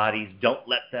people's bodies don't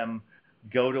let them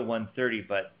go to 130.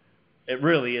 But it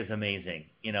really is amazing.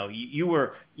 You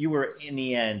were in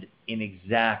the end in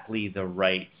exactly the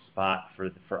right spot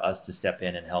for us to step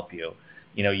in and help you.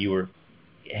 You were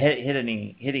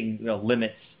hitting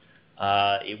limits.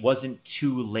 It wasn't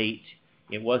too late.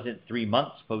 It wasn't 3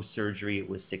 months post-surgery. It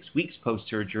was 6 weeks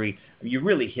post-surgery. You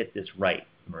really hit this right,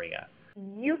 Maria.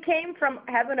 You came from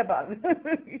heaven above.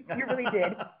 You really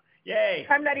did. Yay.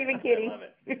 I'm not even kidding. I love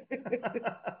it.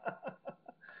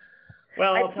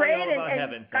 Well, I'll tell you all about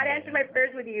heaven. God answered my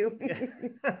prayers with you.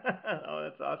 Oh,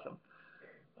 that's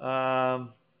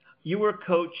awesome. You were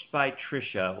coached by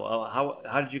Tricia. Well,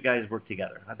 how did you guys work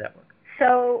together? How'd that work?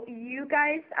 So you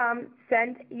guys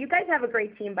you guys have a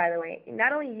great team, by the way.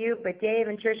 Not only you, but Dave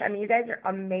and Trish. I mean, you guys are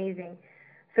amazing.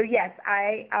 So yes,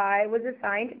 I was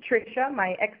assigned Tricia,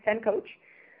 my X10 coach.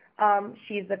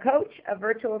 She's the coach, a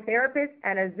virtual therapist,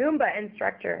 and a Zumba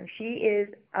instructor. She is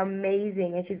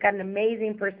amazing, and she's got an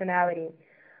amazing personality.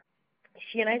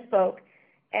 She and I spoke,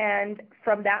 and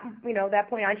from that, that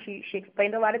point on, she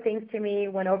explained a lot of things to me,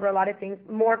 went over a lot of things,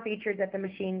 more features that the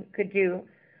machine could do,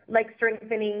 like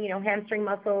strengthening, hamstring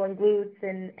muscle and glutes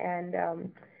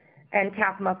and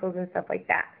calf muscles and stuff like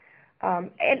that.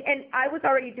 And I was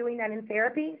already doing that in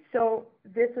therapy, so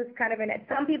this was kind of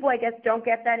some people, I guess, don't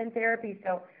get that in therapy,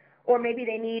 or maybe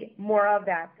they need more of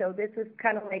that. So this was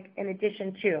kind of like an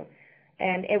addition to.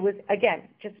 And it was, again,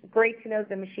 just great to know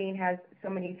the machine has so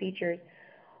many features.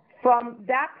 From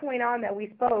that point on that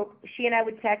we spoke, she and I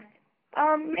would text,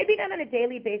 maybe not on a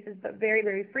daily basis, but very,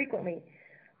 very frequently.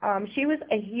 She was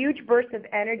a huge burst of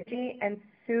energy and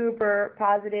super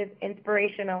positive,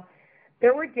 inspirational.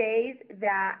 There were days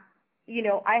that,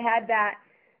 I had that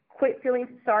quit feeling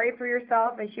sorry for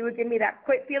yourself, and she would give me that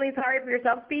quit feeling sorry for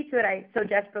yourself speech that I so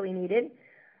desperately needed,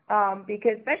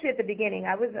 because especially at the beginning,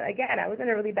 I was in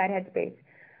a really bad headspace.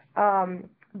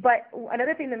 But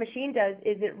another thing the machine does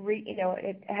is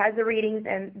it has the readings,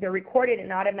 and they're recorded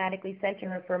and automatically sent to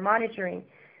her for monitoring.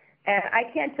 And I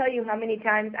can't tell you how many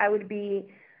times I would be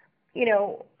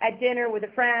at dinner with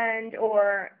a friend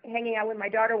or hanging out with my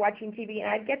daughter watching TV, and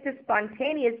I'd get this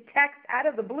spontaneous text out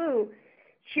of the blue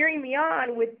cheering me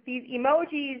on with these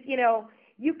emojis,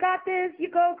 you got this, you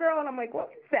go, girl. And I'm like, what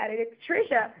is that? And it's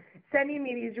Tricia sending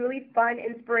me these really fun,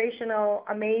 inspirational,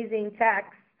 amazing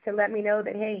texts to let me know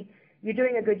that, hey, you're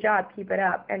doing a good job, keep it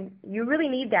up. And you really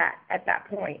need that at that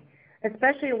point,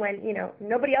 especially when,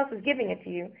 nobody else is giving it to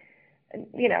you.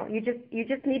 You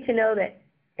just need to know that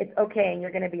it's okay and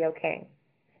you're going to be okay.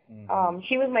 Mm-hmm.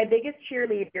 She was my biggest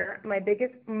cheerleader, my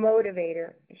biggest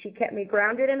motivator. She kept me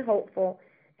grounded and hopeful,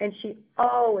 and she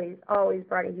always, always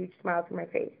brought a huge smile to my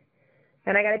face.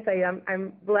 And I got to tell you,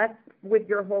 I'm blessed with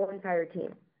your whole entire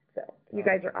team. So you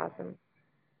guys are awesome.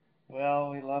 Well,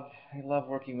 we love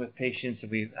working with patients.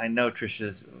 I know,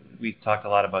 Tricia, we've talked a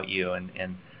lot about you, and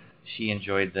she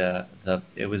enjoyed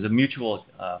it was a mutual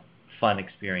fun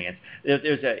experience.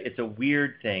 It's a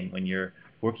weird thing when you're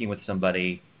working with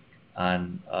somebody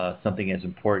on something as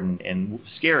important and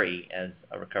scary as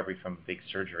a recovery from a big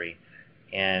surgery,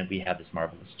 and we have this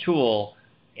marvelous tool,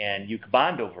 and you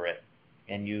bond over it,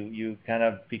 and you kind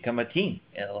of become a team,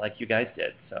 like you guys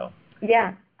did. So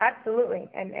yeah, absolutely.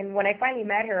 And when I finally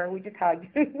met her, we just hugged.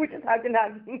 We just hugged and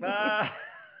hugged.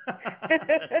 That's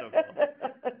so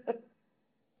cool.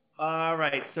 All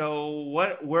right. So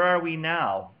where are we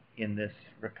now in this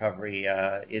recovery?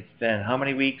 It's been how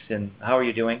many weeks, and how are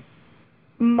you doing?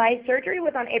 My surgery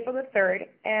was on April the 3rd,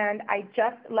 and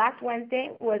last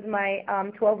Wednesday was my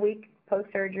 12-week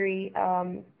post-surgery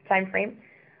time frame.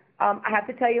 I have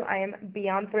to tell you, I am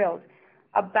beyond thrilled.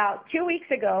 About 2 weeks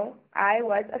ago, I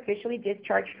was officially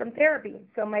discharged from therapy.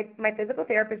 So my physical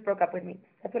therapist broke up with me.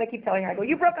 That's what I keep telling her. I go,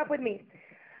 you broke up with me.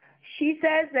 She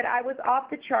says that I was off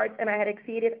the charts and I had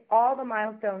exceeded all the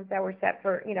milestones that were set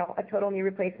for, a total knee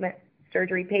replacement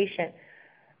surgery patient.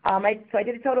 So I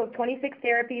did a total of 26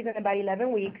 therapies in about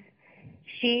 11 weeks.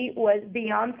 She was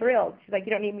beyond thrilled. She's like,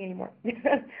 you don't need me anymore.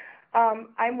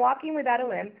 I'm walking without a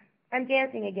limp. I'm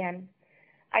dancing again.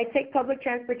 I take public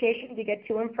transportation to get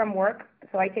to and from work.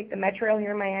 So I take the Metrorail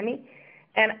here in Miami.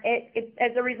 And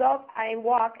as a result, I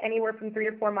walk anywhere from 3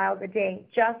 to 4 miles a day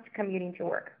just commuting to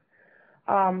work.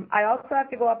 I also have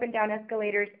to go up and down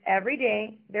escalators every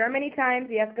day. There are many times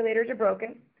the escalators are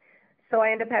broken, so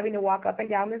I end up having to walk up and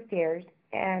down the stairs.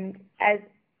 And as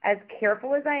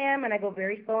careful as I am, and I go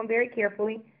very slow and very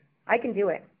carefully, I can do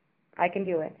it. I can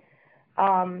do it.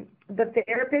 The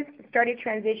therapist started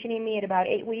transitioning me at about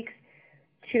 8 weeks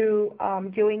to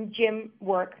doing gym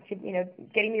work, to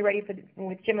getting me ready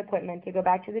with gym equipment to go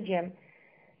back to the gym.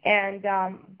 And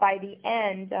by the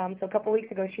end, so a couple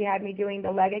weeks ago, she had me doing the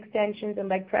leg extensions and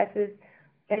leg presses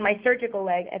in my surgical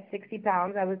leg at 60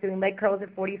 pounds. I was doing leg curls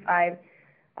at 45,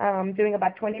 doing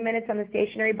about 20 minutes on the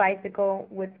stationary bicycle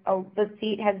with the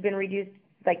seat has been reduced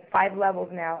like 5 levels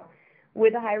now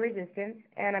with a high resistance.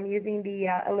 And I'm using the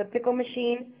elliptical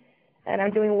machine, and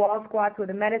I'm doing wall squats with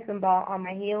a medicine ball on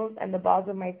my heels and the balls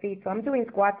of my feet. So I'm doing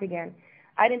squats again.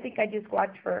 I didn't think I'd do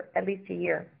squats for at least a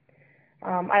year.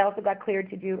 I also got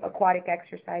cleared to do aquatic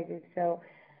exercises. So,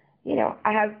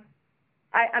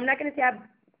 I'm not going to say I have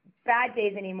bad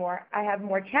days anymore. I have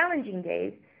more challenging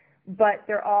days, but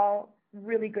they're all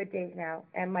really good days now.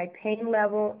 And my pain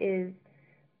level is,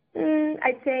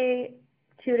 I'd say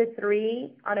 2 to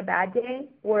 3 on a bad day,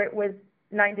 where it was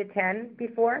 9 to 10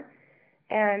 before.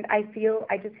 And I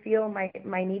just feel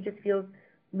my knee just feels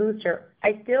looser.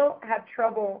 I still have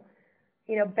trouble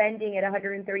bending at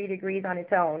 130 degrees on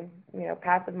its own,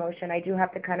 passive motion. I do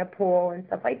have to kind of pull and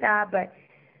stuff like that, but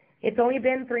it's only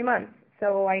been 3 months,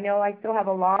 so I know I still have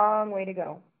a long way to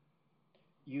go.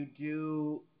 You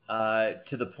do,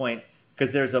 to the point,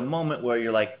 because there's a moment where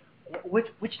you're like, which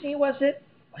knee was it?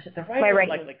 Was it the right? My right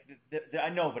knee. I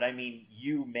know, but I mean,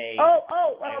 you may.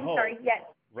 I'm sorry. Yes.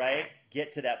 Right?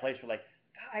 Get to that place where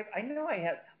I know I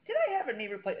have. Did I have a knee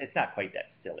replacement? It's not quite that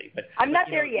silly, but I'm not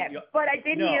there yet. But I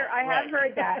did hear. I have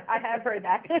heard that.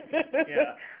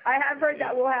 Yeah. I have heard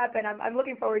that will happen. I'm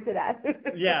looking forward to that.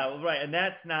 Yeah, right. And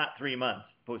that's not 3 months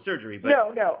post surgery. But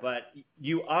no. But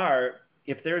you are.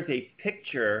 If there's a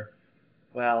picture,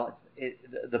 well,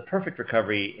 the perfect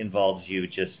recovery involves you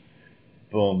just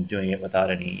boom doing it without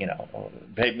any.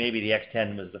 Maybe the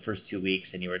X10 was the first 2 weeks,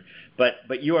 and you were.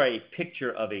 But you are a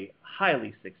picture of a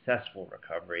highly successful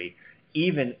recovery.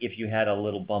 Even if you had a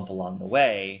little bump along the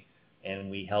way,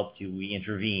 and we helped you, we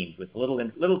intervened with a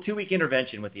little 2-week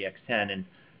intervention with the X10,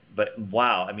 but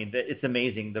wow, I mean, it's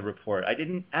amazing, the report. I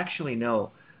didn't actually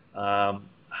know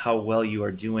how well you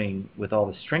are doing with all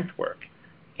the strength work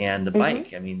and the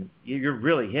bike. I mean, you're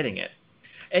really hitting it.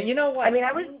 And you know what? I mean,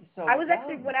 I was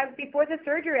actually before the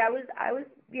surgery, I was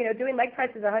doing leg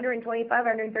presses 125,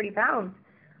 130 pounds.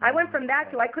 I went from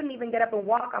that to I couldn't even get up and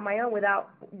walk on my own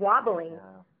without wobbling.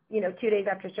 2 days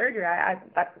after surgery, I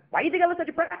thought, why do you think I was such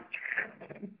a pro?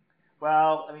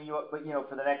 Well, I mean, for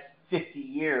the next 50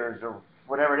 years or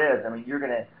whatever it is, I mean, you're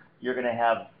gonna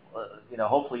have,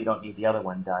 hopefully you don't need the other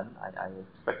one done. I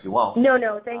expect you won't.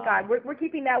 No, thank God. We're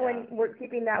keeping that one. We're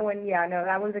keeping that one. Yeah, no,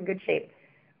 that one's in good shape.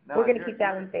 We're gonna keep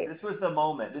that one safe. This was the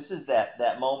moment. This is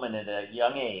that moment at a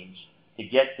young age to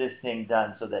get this thing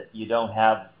done so that you don't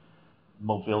have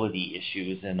mobility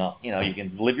issues, and you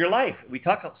can live your life. We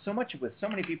talk so much with so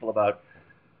many people about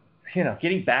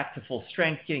getting back to full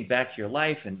strength, getting back to your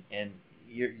life, and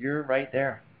you're right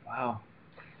there. Wow.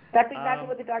 That's exactly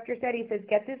what the doctor said. He says,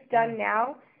 get this done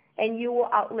now, and you will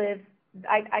outlive.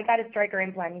 I got a Stryker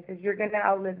implant. He says, you're going to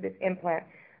outlive this implant.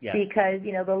 Yeah. Because,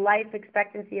 the life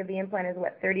expectancy of the implant is,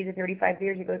 30 to 35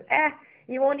 years. He goes,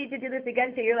 you won't need to do this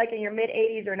again till you're like in your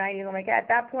mid-80s or 90s. I'm like, at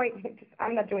that point,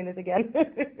 I'm not doing this again.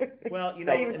 Well, and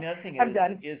the other thing I'm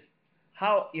done. is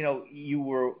how, you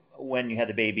were, when you had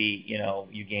the baby,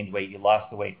 you gained weight, you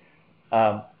lost the weight.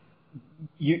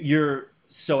 You're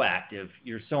so active.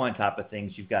 You're so on top of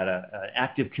things. You've got an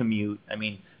active commute. I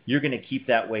mean, you're going to keep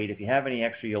that weight. If you have any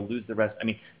extra, you'll lose the rest. I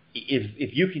mean,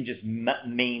 if you can just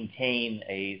maintain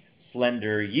a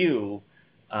slender you,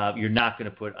 you're not going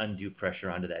to put undue pressure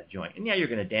onto that joint. And yeah, you're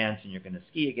going to dance and you're going to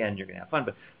ski again. You're going to have fun.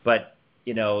 But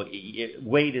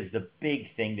weight is the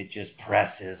big thing that just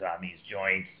presses on these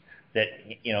joints. That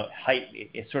height,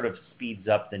 it sort of speeds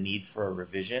up the need for a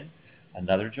revision.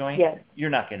 Another joint, yes. You're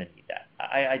not going to need that.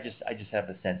 I just have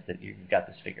a sense that you've got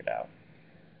this figured out.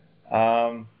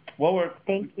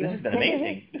 Thank you. This has been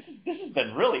amazing. This has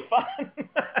been really fun.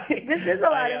 This is a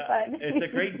lot of fun. It's a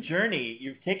great journey.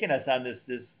 You've taken us on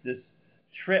this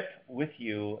trip with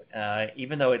you,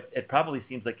 even though it probably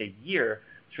seems like a year.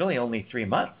 It's really only 3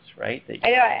 months, right? I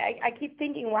know. I keep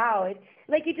thinking, wow. It's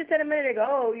like you just said a minute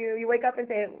ago. You wake up and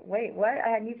say, wait, what? I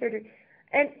had knee surgery.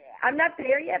 And I'm not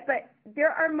there yet, but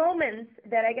there are moments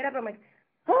that I get up and I'm like,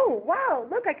 oh, wow,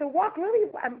 look, I can walk really.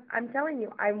 I'm telling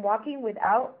you, I'm walking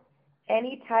without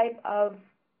any type of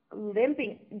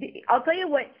limping. I'll tell you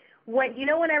what,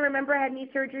 when I remember I had knee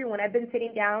surgery, when I've been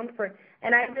sitting down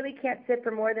and I really can't sit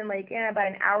for more than about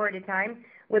an hour at a time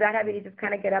without having to just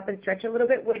kind of get up and stretch a little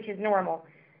bit, which is normal.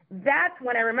 That's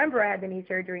when I remember I had the knee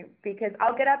surgery, because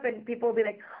I'll get up and people will be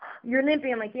like, you're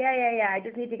limping. I'm like, yeah. I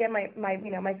just need to get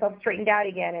myself straightened out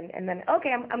again. And then,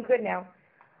 okay, I'm good now.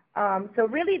 So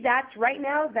really that's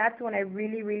when I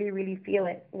really, really, really feel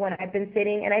it, when I've been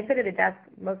sitting, and I sit at a desk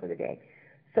most of the day.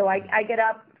 So I get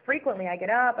up frequently. I get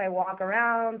up, I walk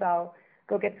around, I'll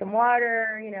go get some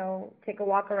water, take a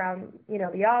walk around,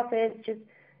 the office, just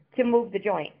to move the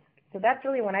joint. So that's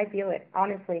really when I feel it,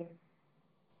 honestly.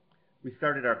 We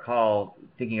started our call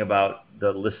thinking about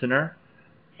the listener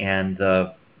and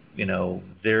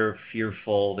they're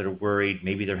fearful, they're worried,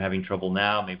 maybe they're having trouble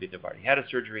now, maybe they've already had a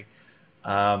surgery.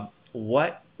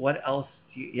 What else?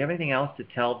 Do you have anything else to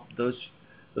tell those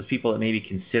people that may be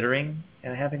considering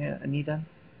having a knee done?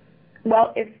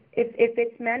 Well, if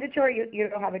it's mandatory, you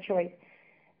don't have a choice.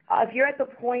 If you're at the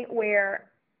point where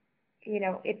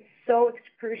it's so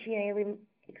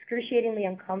excruciatingly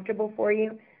uncomfortable for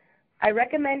you, I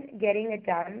recommend getting it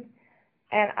done.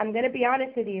 And I'm going to be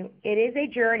honest with you, it is a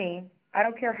journey. I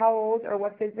don't care how old or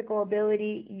what physical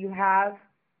ability you have,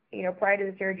 prior to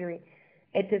the surgery.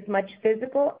 It's as much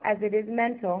physical as it is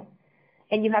mental,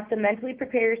 and you have to mentally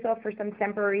prepare yourself for some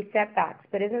temporary setbacks.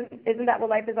 But isn't that what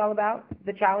life is all about?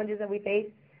 The challenges that we face?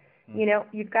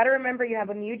 You've got to remember you have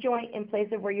a new joint in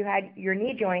place of where you had your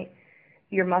knee joint.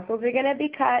 Your muscles are going to be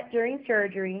cut during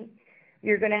surgery.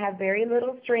 You're going to have very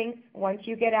little strength once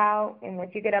you get out and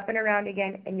once you get up and around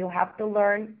again, and you'll have to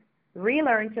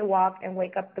relearn to walk and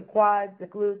wake up the quads, the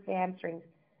glutes, the hamstrings.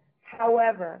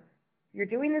 However, you're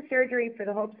doing the surgery for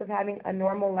the hopes of having a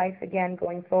normal life again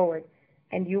going forward,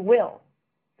 and you will.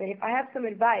 But if I have some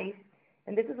advice,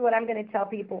 and this is what I'm going to tell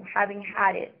people having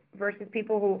had it versus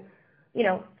people who,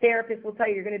 therapists will tell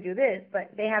you you're going to do this, but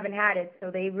they haven't had it,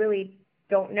 so they really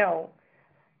don't know.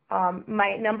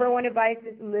 My number one advice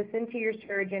is listen to your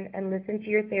surgeon and listen to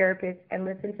your therapist and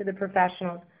listen to the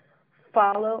professionals.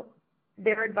 Follow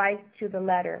their advice to the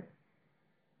letter.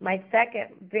 My second,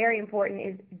 very important,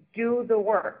 is do the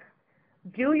work.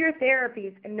 Do your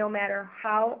therapies, and no matter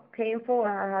how painful or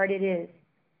how hard it is.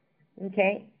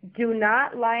 Okay? Do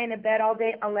not lie in a bed all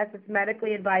day unless it's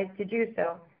medically advised to do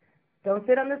so. Don't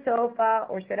sit on the sofa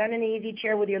or sit on an easy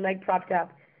chair with your leg propped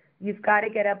up. You've got to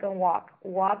get up and walk.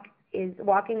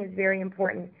 Walking is very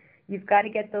important. You've got to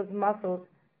get those muscles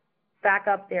back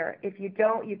up there. If you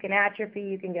don't, you can atrophy,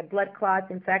 you can get blood clots,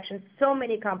 infections, so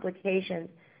many complications.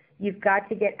 You've got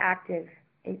to get active.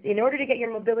 In order to get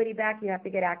your mobility back, you have to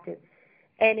get active.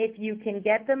 And if you can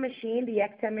get the machine, the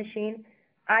X10 machine,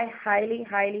 I highly,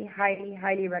 highly, highly,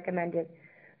 highly recommend it.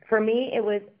 For me, it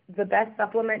was the best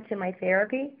supplement to my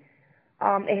therapy.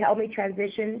 It helped me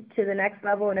transition to the next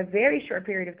level in a very short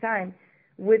period of time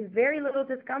with very little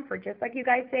discomfort. Just like you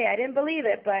guys say, I didn't believe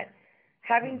it, but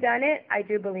having done it, I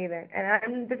do believe it.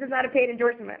 And this is not a paid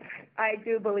endorsement. I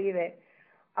do believe it.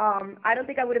 I don't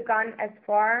think I would have gone as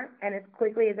far and as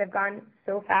quickly as I've gone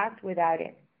so fast without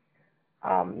it.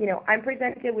 I'm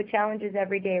presented with challenges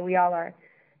every day. We all are.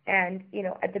 And,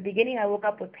 at the beginning, I woke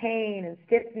up with pain and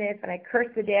stiffness, and I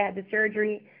cursed the day I had the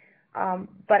surgery.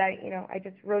 But I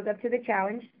just rose up to the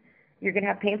challenge. You're going to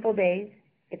have painful days.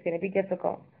 It's going to be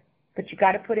difficult. But you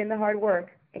got to put in the hard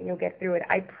work, and you'll get through it.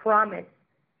 I promise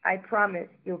I promise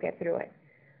you'll get through it.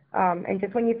 And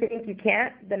just when you think you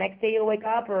can't, the next day you'll wake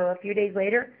up or a few days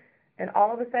later, and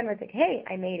all of a sudden it's like, hey,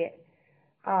 I made it.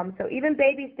 So even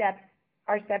baby steps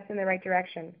are steps in the right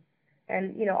direction.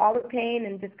 And, all the pain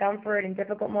and discomfort and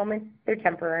difficult moments, they're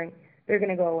temporary. They're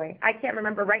going to go away. I can't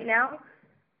remember right now.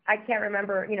 I can't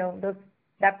remember,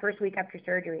 that first week after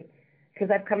surgery, because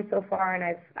I've come so far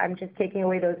and I'm just taking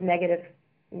away those negative,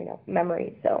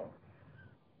 memories. So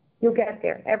you'll get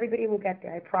there. Everybody will get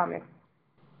there. I promise.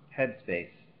 Headspace.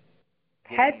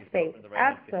 Headspace,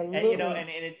 right absolutely.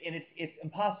 And it's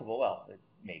impossible. Well, it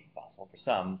may be possible for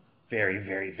some very,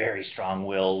 very, very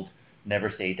strong-willed,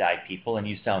 never say die people, and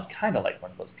you sound kind of like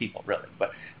one of those people, really.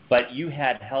 But you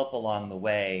had help along the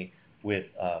way with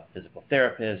a physical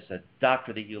therapist, a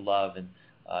doctor that you love, and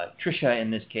Tricia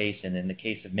in this case, and in the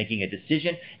case of making a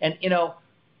decision. And,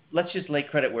 let's just lay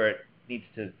credit where it needs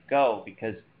to go,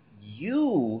 because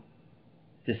you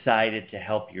decided to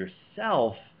help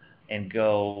yourself and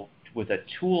go with a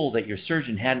tool that your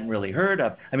surgeon hadn't really heard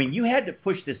of. I mean, you had to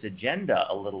push this agenda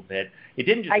a little bit. It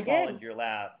didn't just fall into your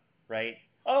lap, right?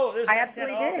 Oh, there's I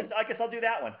absolutely did. I guess I'll do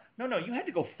that one. No, you had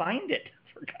to go find it,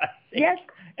 for God's sake. Yes.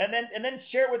 And then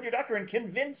share it with your doctor and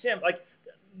convince him.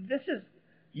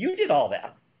 You did all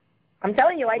that. I'm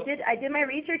telling you, I did my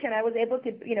research, and I was able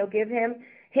to, give him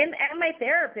and my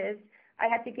therapist, I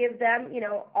had to give them,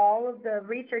 all of the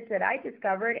research that I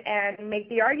discovered and make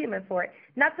the argument for it.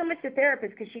 Not so much the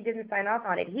therapist, because she didn't sign off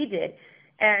on it. He did.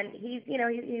 And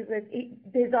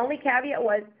his only caveat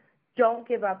was, don't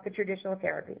give up the traditional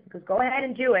therapy. Because go ahead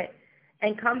and do it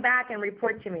and come back and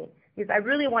report to me. Because I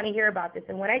really want to hear about this.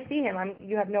 And when I see him,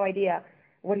 you have no idea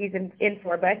what he's in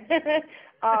for. But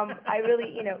I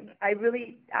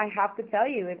have to tell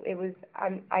you, it was,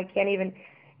 I can't even,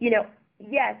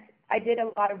 yes, I did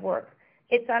a lot of work.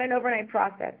 It's not an overnight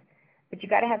process, but you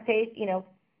got to have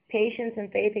patience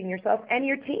and faith in yourself and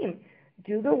your team.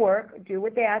 Do the work, do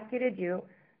what they ask you to do,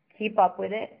 keep up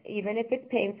with it, even if it's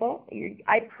painful.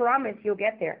 I promise you'll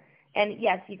get there. And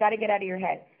yes, you got to get out of your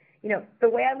head. The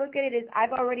way I look at it is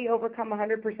I've already overcome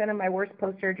 100% of my worst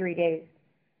post-surgery days.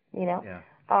 Yeah.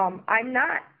 I'm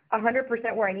not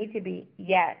 100% where I need to be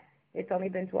yet. It's only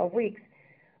been 12 weeks.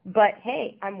 But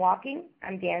hey, I'm walking,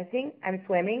 I'm dancing, I'm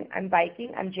swimming, I'm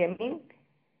biking, I'm gymming.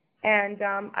 And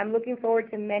I'm looking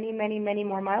forward to many, many, many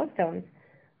more milestones.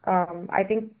 I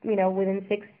think, within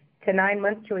 6 to 9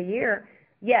 months to a year,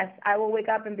 yes, I will wake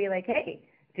up and be like, hey,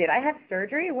 did I have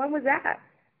surgery? When was that?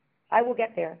 I will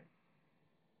get there.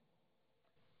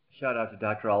 Shout out to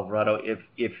Dr. Alvarado.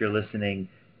 If you're listening,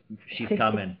 she's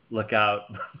coming. Look out.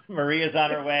 Maria's on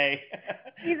her way.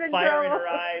 She's in fire trouble. in her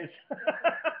eyes.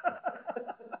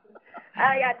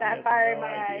 I got that fire in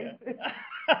my eyes.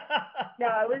 No,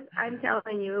 I'm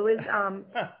telling you, it was,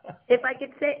 if I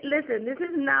could say, listen, this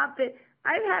is not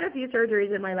I've had a few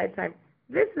surgeries in my lifetime.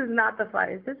 This is not the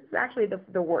funnest. This is actually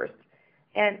the worst.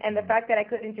 And the fact that I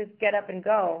couldn't just get up and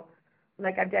go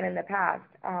like I've done in the past,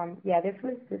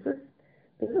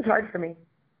 this was hard for me.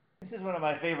 This is one of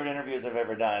my favorite interviews I've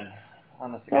ever done.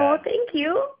 Honest to Oh, God. thank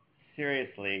you.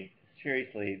 Seriously.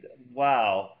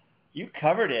 Wow. You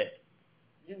covered it.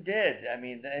 You did. I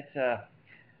mean, it's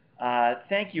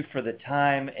thank you for the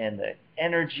time and the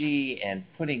energy and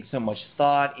putting so much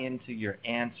thought into your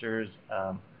answers.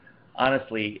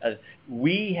 Honestly,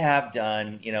 we have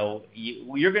done,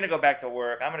 you're going to go back to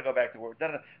work, I'm going to go back to work,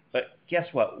 but guess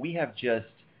what? We have just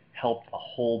helped a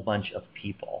whole bunch of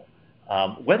people.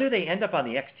 Whether they end up on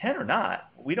the X10 or not,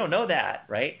 we don't know that,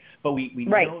 right? But we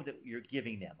right. know that you're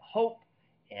giving them hope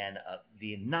and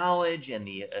the knowledge and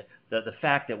the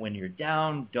fact that when you're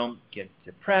down, don't get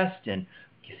depressed and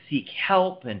seek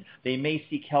help. And they may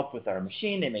seek help with our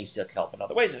machine. They may seek help in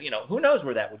other ways. Who knows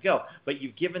where that would go. But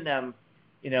you've given them,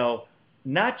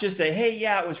 not just a, hey,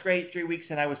 yeah, it was great 3 weeks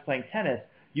and I was playing tennis.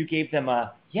 You gave them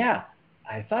a, yeah,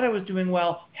 I thought I was doing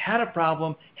well, had a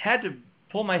problem, had to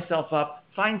pull myself up,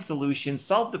 find solutions,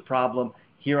 solve the problem.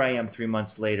 Here I am 3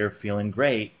 months later feeling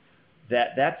great.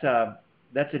 That's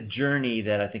a journey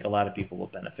that I think a lot of people will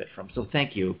benefit from. So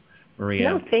thank you, Maria.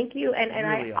 No, thank you. And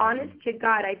really I, awesome. honest to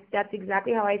God, that's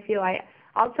exactly how I feel.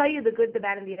 I'll tell you the good, the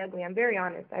bad, and the ugly. I'm very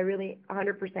honest. I really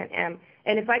 100% am.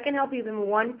 And if I can help even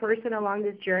one person along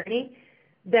this journey,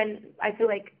 then I feel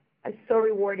like I'm so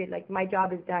rewarded, like my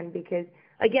job is done. Because,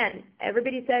 again,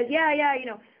 everybody says, yeah,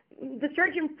 the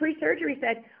surgeon pre-surgery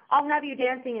said, I'll have you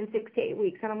dancing in 6 to 8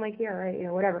 weeks. And I'm like, yeah,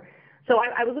 right, whatever. So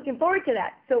I was looking forward to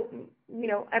that. So,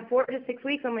 at 4 to 6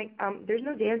 weeks, I'm like, there's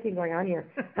no dancing going on here.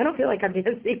 I don't feel like I'm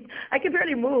dancing. I can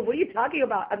barely move. What are you talking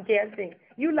about? I'm dancing.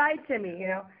 You lied to me,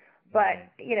 But,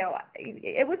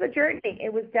 it was a journey.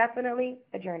 It was definitely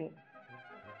a journey.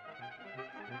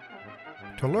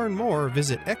 To learn more,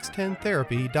 visit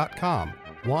x10therapy.com,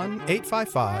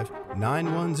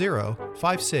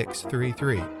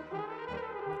 1-855-910-5633.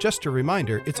 Just a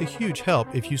reminder, it's a huge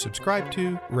help if you subscribe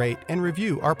to, rate, and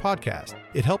review our podcast.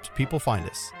 It helps people find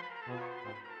us.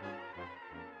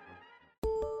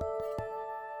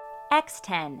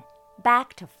 X10,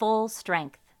 back to full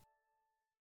strength.